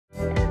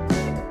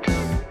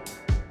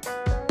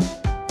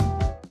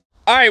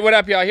Alright, what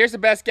up y'all? Here's the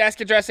best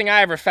gasket dressing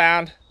I ever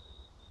found.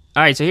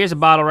 Alright, so here's a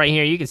bottle right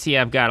here. You can see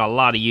I've got a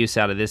lot of use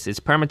out of this. It's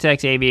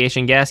Permatex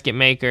Aviation Gasket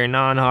Maker,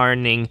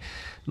 non-hardening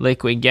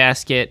liquid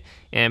gasket.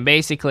 And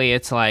basically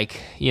it's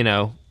like, you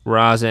know,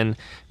 rosin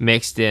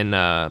mixed in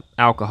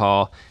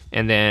alcohol.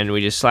 And then we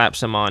just slap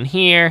some on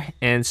here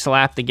and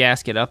slap the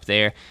gasket up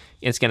there.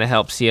 It's going to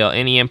help seal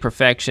any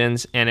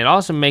imperfections. And it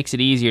also makes it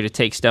easier to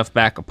take stuff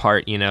back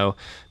apart, you know,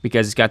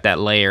 because it's got that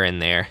layer in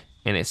there.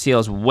 And it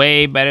seals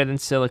way better than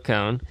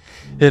silicone.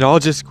 It all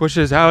just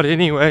squishes out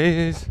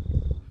anyways.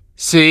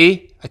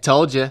 See? I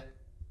told you.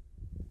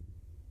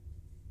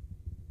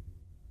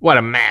 What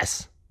a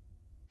mess.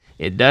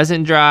 It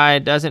doesn't dry,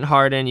 it doesn't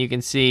harden. You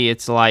can see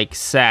it's like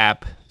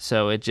sap,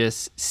 so it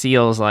just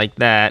seals like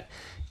that.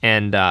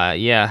 And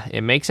yeah,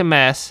 it makes a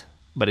mess,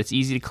 but it's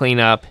easy to clean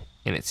up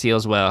and it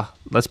seals well.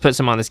 Let's put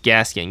some on this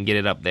gasket and get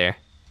it up there.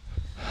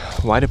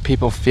 Why do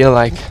people feel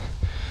like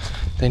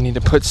they need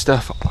to put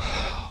stuff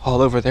all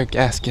over their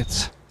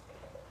gaskets?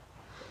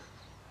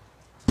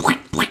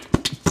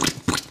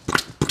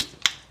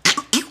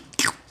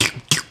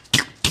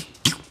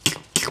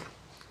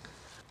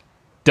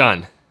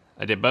 Done.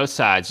 I did both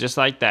sides just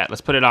like that.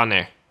 Let's put it on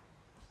there.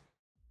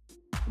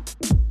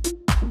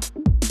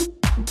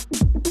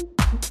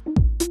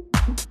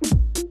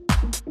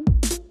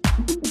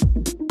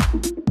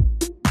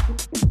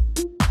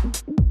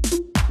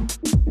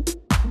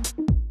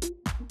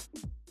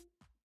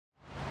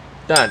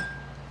 Done.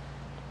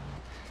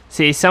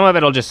 See, some of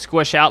it'll just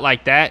squish out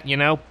like that, you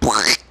know?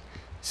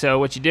 So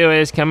what you do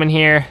is come in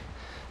here,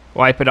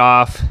 wipe it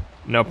off,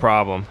 no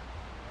problem.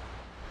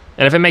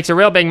 And if it makes a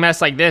real big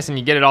mess like this and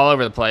you get it all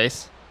over the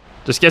place,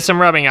 just get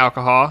some rubbing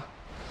alcohol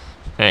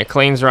and it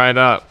cleans right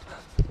up.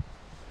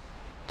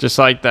 Just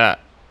like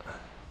that.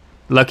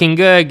 Looking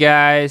good,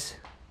 guys.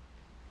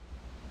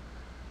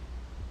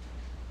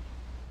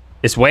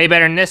 It's way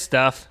better than this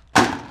stuff.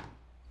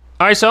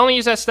 Alright, so I only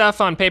use that stuff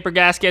on paper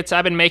gaskets.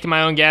 I've been making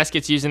my own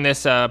gaskets using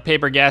this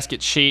paper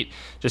gasket sheet,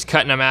 just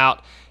cutting them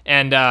out.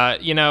 And,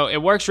 you know,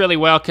 it works really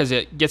well because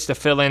it gets to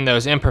fill in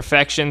those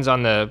imperfections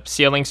on the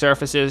sealing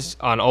surfaces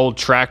on old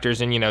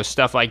tractors and, you know,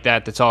 stuff like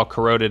that that's all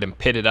corroded and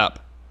pitted up.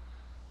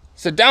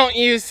 So don't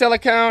use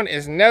silicone.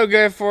 It's no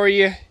good for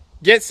you.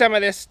 Get some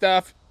of this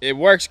stuff. It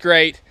works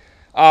great.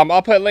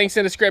 I'll put links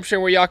in the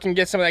description where y'all can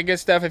get some of that good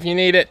stuff if you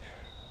need it.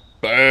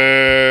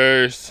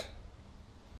 Peace.